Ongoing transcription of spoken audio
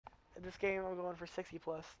This game I'm going for 60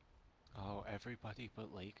 plus. Oh, everybody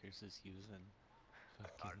but Lakers is using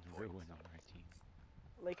fucking ruin on our team.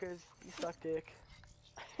 Lakers, you suck dick.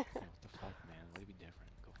 Yeah, what the fuck, man? Way be different.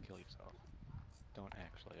 Go kill yourself. Don't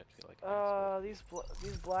actually. I'd feel like an asshole.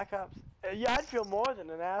 These Black Ops. Yeah, I'd feel more than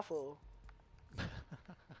an asshole. Capture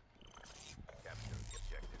the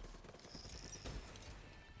objective.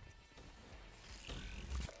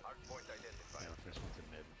 Hardpoint identified. Yeah, the first one's in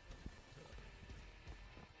mid.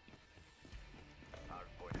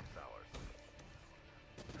 Hardpoint is ours.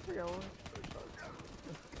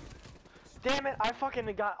 Damn it! I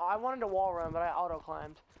wanted to wall run, but I auto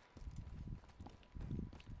climbed.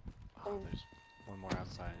 Oh, there's one more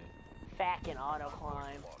outside. Fucking auto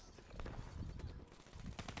climb.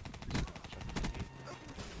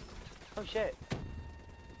 Oh shit.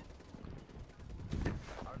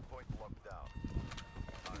 Hardpoint locked down.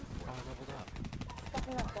 Oh, I leveled up.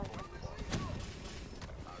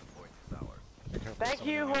 Hardpoint is ours. Thank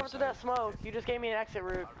you, whoever threw that smoke. You just gave me an exit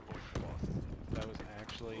route. Hardpoint lost. That was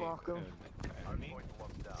actually Welcome. an enemy. Hardpoint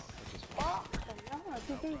locked down.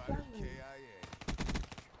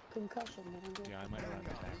 Concussion, man. Yeah, I might run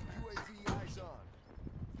attack max. UAV eyes on.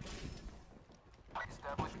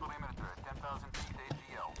 Establish perimeter at 10,000 feet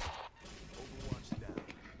AGL. Overwatch down.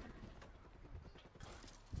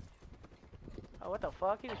 Oh, what the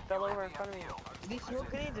fuck? He just fell over in front of me. These smoke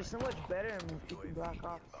grenades are so much better in Black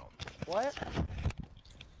Ops. What?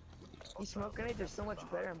 These smoke grenades are so much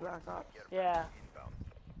better in Black Ops. Yeah.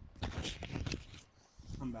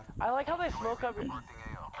 I'm back. I like how they smoke up your. Reporting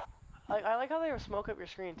AO. I like how they smoke up your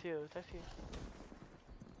screen too. It's actually.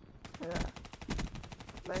 Yeah.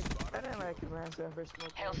 Like, I didn't like Advanced Ever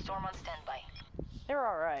Smoke. Hailstorm on standby. They were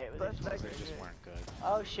alright. It was But just- like, They just weren't good.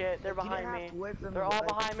 Oh shit! They're you didn't behind have me. to whip them, They're all like-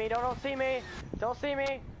 behind me. Don't see me. Don't see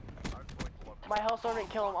me. Hardpoint locked My hellstorm didn't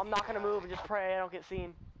kill him. I'm not gonna move and just pray I don't get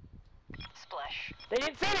seen. Splash. They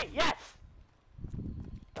didn't see me. Yes.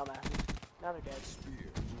 Dumbasses. Now they're dead.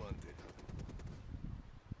 Spear blunted.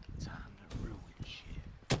 Time to ruin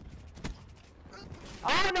shit.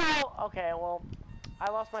 Oh no! Okay, well, I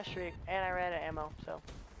lost my streak and I ran out of ammo, so.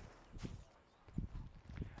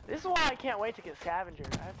 This is why I can't wait to get scavenger.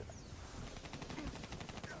 I have to.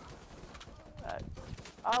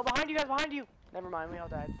 Oh, behind you guys! Behind you! Never mind, we all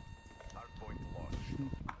died. Hardpoint lost.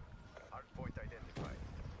 Hardpoint identified.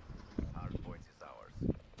 Hardpoint is ours.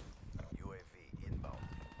 UAV inbound.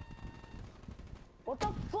 What the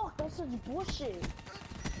fuck? That's such bullshit.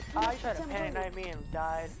 Oh, he tried to panic knife me and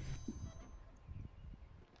died.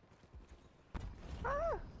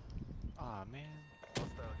 Aw, man.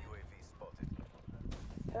 Hostile UAV spotted.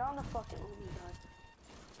 They're on the fucking movie, guys.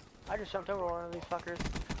 I just jumped over one of these fuckers.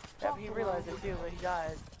 Yeah, he realized it too, but he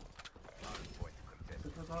died. Hardpoint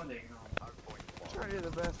contested. Hardpoint lost. Trying to do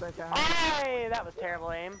the best I can. Hey, that was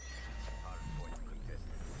terrible aim. Hardpoint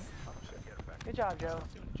contested. Get back. Good job, Joe.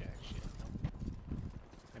 Not doing jack shit.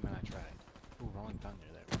 Hey man, I tried. Ooh, rolling thunder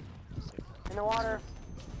there. Sick. In the water.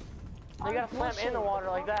 You gotta slam in the water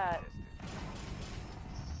like that.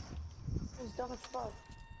 He's dumb as fuck.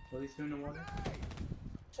 What are these doing in the water?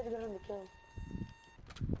 Should've given him the kill.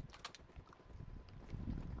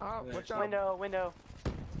 Oh, watch out. Window.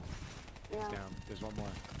 Yeah. Down. There's one more.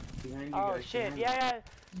 Behind you Oh guys. shit, behind yeah.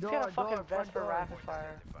 He's got a Door, fucking front vest for door. rapid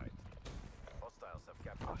fire. Identified. Hostiles have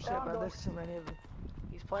captured. Oh shit, but there's too many of them.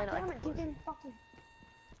 He's playing Damn like it, he didn't fucking.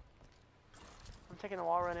 I'm taking the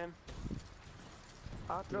wall run in.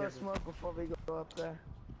 I'll throw a smoke before we go up there.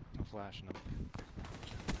 I'm flashing them.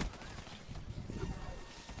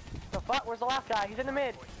 The fuck? Where's the last guy? He's in the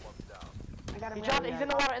mid. Hardpoint locked down. I got him. He dropped it. He's in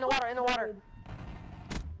the water. Hardpoint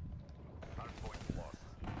lost.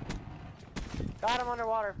 Got him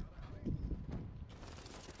underwater.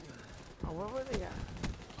 Oh, where were they at?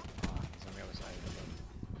 Ah, he's on the other side of the boat.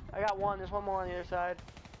 I got one. There's one more on the other side.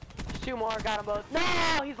 There's two more. Got them both. No!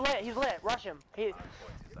 He's lit. He's lit. Rush him. Hardpoint is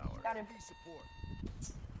ours. Got him. Support.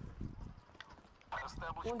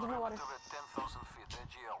 Establish One's in the water. perimeter at 10,000 feet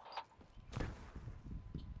AGL.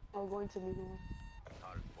 I'm going to be one.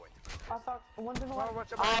 Hardpoint. I thought one's in the Oh, water.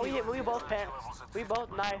 watch out. Oh, we both panicked. We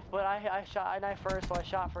both knifed, but I knifed first, so I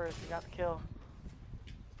shot first and got the kill.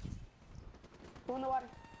 Go in the water.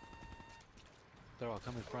 They're all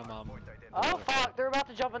coming from Hardpoint identified. Oh fuck! They're about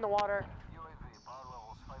to jump in the water. UAV power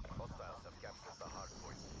levels 5%. Hostiles have captured the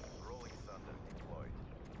hardpoint. Rolling thunder deployed.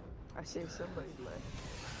 I see somebody left.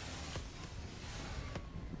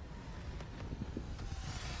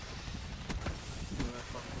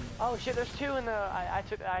 Oh shit! There's two in the.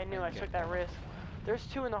 I knew I took that risk. There's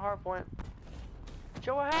two in the hard point.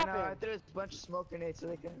 Joe, what I know, I happened? threw a bunch of smoke grenades so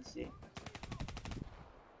they couldn't see.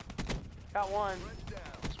 Got one. Red down.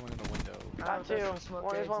 There's one in the window. Got two.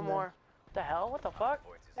 There's one more. What the hell? What the fuck?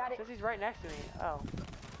 Got it. Says he's right next to me. Oh.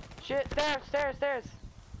 Shit, stairs, stairs, stairs.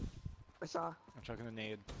 I saw. I'm chucking a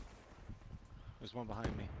nade. There's one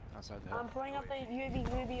behind me, outside the I'm hill. throwing up the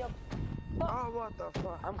UAV up. Oh, what the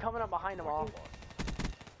fuck? I'm coming up behind them all.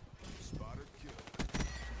 Spotted kill.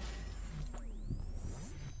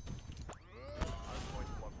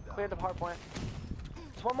 Cleared the hard point.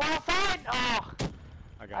 There's one more outside! Oh!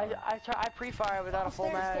 I got him. I pre-fire without a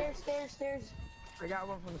full mag. Stairs. I got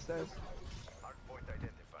one from the stairs. Hardpoint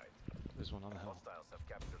identified. There's one on the hill. Hostiles have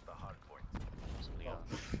captured the hardpoint. Somebody got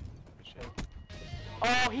him. Good shit.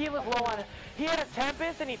 Oh, he was low on it. He had a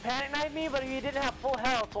Tempest and he panic knifed me, but he didn't have full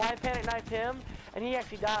health, so I panic knifed him, and he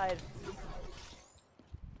actually died.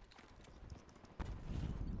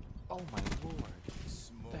 Oh my lord.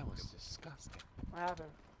 That was disgusting. What happened?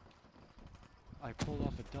 I pulled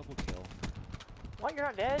off a double kill. What, you're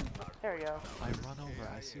not dead? There we go. I run over,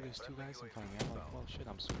 I see there's two guys in front of me. I'm like, well shit,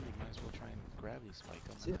 I'm screwed. Might as well try and gravity spike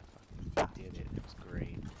them. And I fucking did it. It was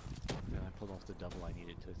great. And I pulled off the double I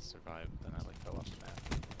needed to survive. Then I like fell off the map.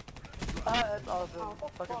 That's awesome.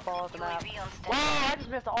 Fucking fall off the map. Wow, I just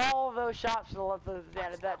missed all of those shots for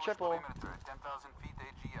that triple. 10,000 feet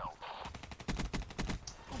AGL.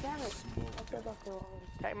 Oh, damn it. I said that for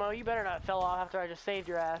Hey Mo, you better not fell off after I just saved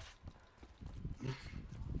your ass.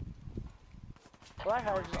 Well, that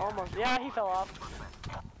guy just almost, yeah, he fell off.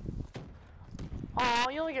 Aw,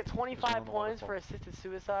 you only get 25 points for assisted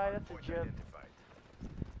suicide, that's a joke.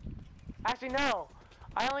 Actually, no.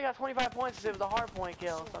 I only got 25 points because it was a hard point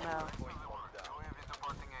kill somehow. UAV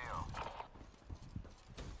departing AO.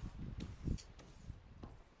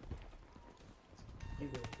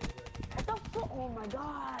 What the fuck? Oh my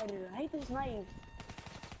god. I hate this knife.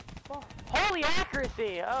 Fuck. Holy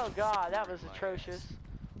accuracy! Oh god, that was atrocious.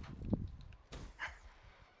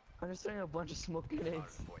 I'm just throwing a bunch of smoke grenades.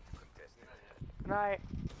 Hardpoint contested. Right.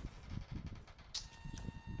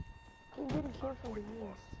 I'm getting killed from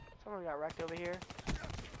behind. Someone got wrecked over here.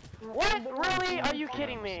 What? Really? Are you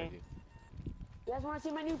kidding me? You guys want to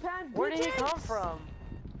see my new pen? Where did he Bitches! come from?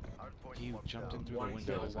 Hardpoint He locked jumped in down. through the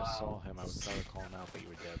window as I saw him. I was about to call him out, but you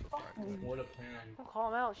were dead before I could. What a plan. Don't call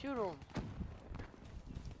him out, shoot him.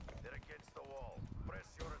 They're against the wall. Press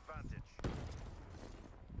your advantage.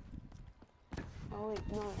 Oh wait,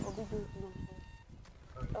 no, I'll be good.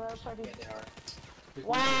 No. Party.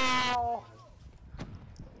 Wow!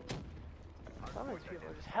 Some of these people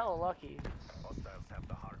are just hella lucky. Hostiles have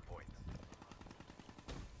the hardpoint.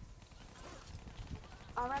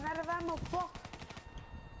 I ran out of ammo. Fuck.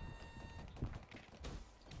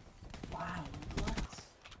 Wow, what?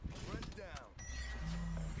 Spread down.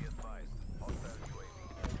 Be advised. Hostile UAV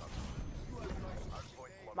incoming.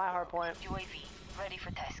 Hardpoint locked My down. hard point. UAV, ready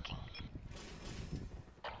for tasking.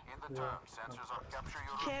 In the term, sensors are capture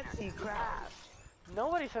your Can't see objective. crap.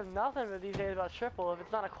 Nobody says nothing but these days about triple. If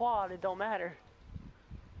it's not a quad, it don't matter.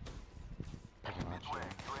 Pretty much, Midway,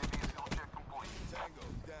 yeah. UAV skill check complete. Tango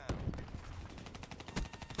down.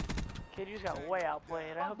 Kid, you just got way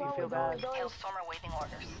outplayed. I hope you feel bad. Hailstorm awaiting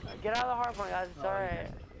orders. Get out of the hard point, guys. It's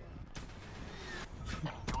alright.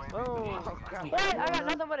 Boom. Oh, crap. What? I got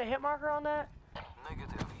nothing but a hit marker on that?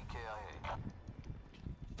 Negative EKIA.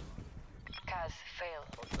 CAS failed.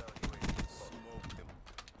 Hostile UAV. Smoke them.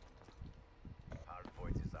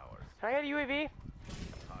 Hardpoint is ours. Can I get a UAV?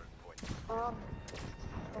 Hardpoint.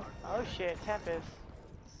 Oh shit, Tempest.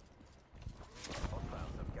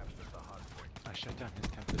 Hostiles have captured the hardpoint. I shut down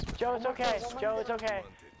his Tempest. with- Joe, it's okay. Joe, it's okay.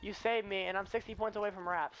 You saved me, and I'm 60 points away from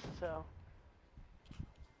wraps, so.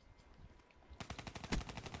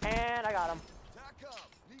 And I got him.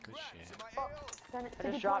 Good shit. I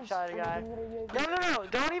just drop shot a guy. No.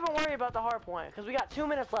 Don't even worry about the hard point, because we got 2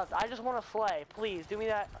 minutes left. I just want to slay. Please, do me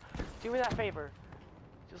that favor.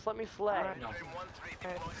 Just let me slay. No.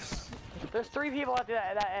 There's 3 people at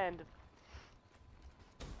that end.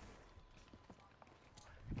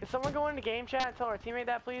 Can someone go into game chat and tell our teammate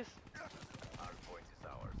that, please? Hardpoint is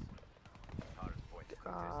ours. Hardpoint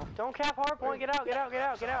contested. Don't cap hardpoint. Get out.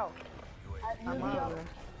 I'm out of there.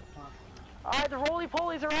 Alright, the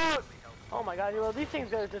roly-polies are out. Oh my god, well, these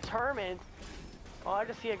things are determined. Oh, I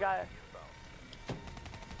just see a guy.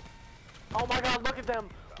 Oh my god, look at them.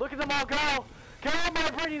 Look at them all go. Go, my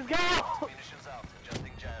pretties, go. Munitions out.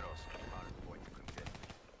 Adjusting gyros. Hardpoint contested.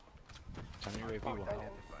 Tell me UAV will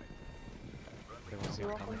help. They won't see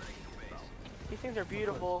him coming. These things are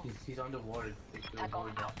beautiful. He's underwater. Tackle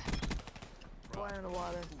out. Fly in the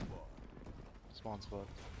water. Spawn's fucked.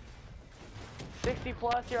 60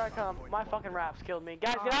 plus, here I come. My fucking raps killed me.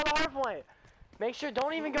 Guys, get out of the hard point. Make sure,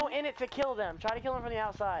 don't even go in it to kill them. Try to kill them from the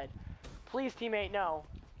outside. Please, teammate, no.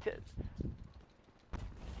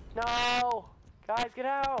 No! Guys, get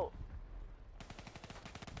out!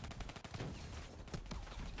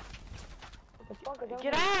 What the fuck is that?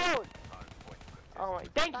 Get out! Oh my,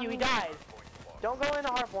 thank you, he died. Don't go into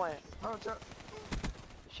hardpoint. Oh,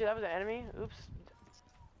 Shit, that was an enemy? Oops.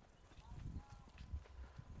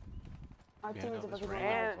 Our Yeah, team no, is this fucking random-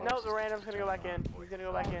 random. And, no, the random's gonna go back in. He's gonna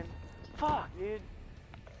go back in. Fuck, dude.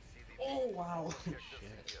 Oh wow.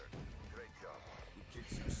 Shit. Great job. Kick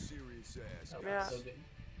some serious ass. Yeah. So good.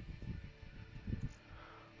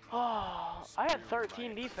 Oh, I had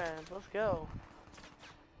 13 defense. Let's go.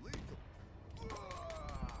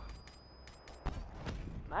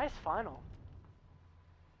 Nice final.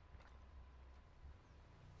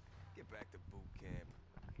 Get back to boot camp.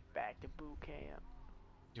 Back to boot camp.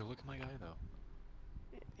 Yo, look at my guy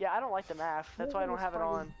though. Yeah, I don't like the mask. That's why I don't have it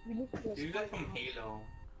on. We look like a You look Spartan. from Halo.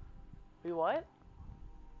 We what?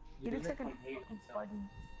 He looks like a from Halo. fucking Spartan.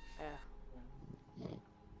 Yeah.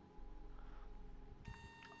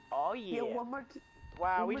 Oh yeah. Yeah, one more.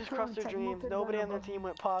 Wow, one we more just kill crushed and their check dreams. multi Nobody run on their above. team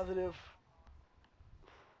went positive.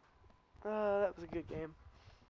 That was a good game.